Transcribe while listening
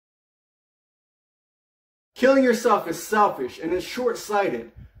Killing yourself is selfish and it's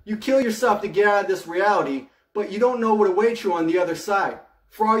short-sighted. You kill yourself to get out of this reality, but you don't know what awaits you on the other side.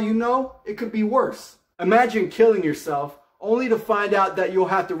 For all you know, it could be worse. Imagine killing yourself only to find out that you'll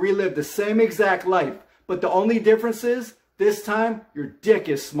have to relive the same exact life, but the only difference is, this time, your dick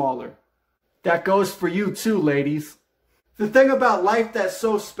is smaller. That goes for you too, ladies. The thing about life that's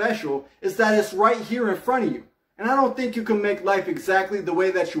so special is that it's right here in front of you. And I don't think you can make life exactly the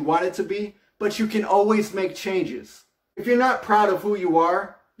way that you want it to be, but you can always make changes. If you're not proud of who you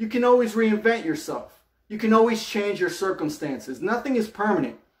are, you can always reinvent yourself. You can always change your circumstances. Nothing is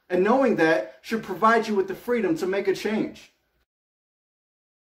permanent. And knowing that should provide you with the freedom to make a change.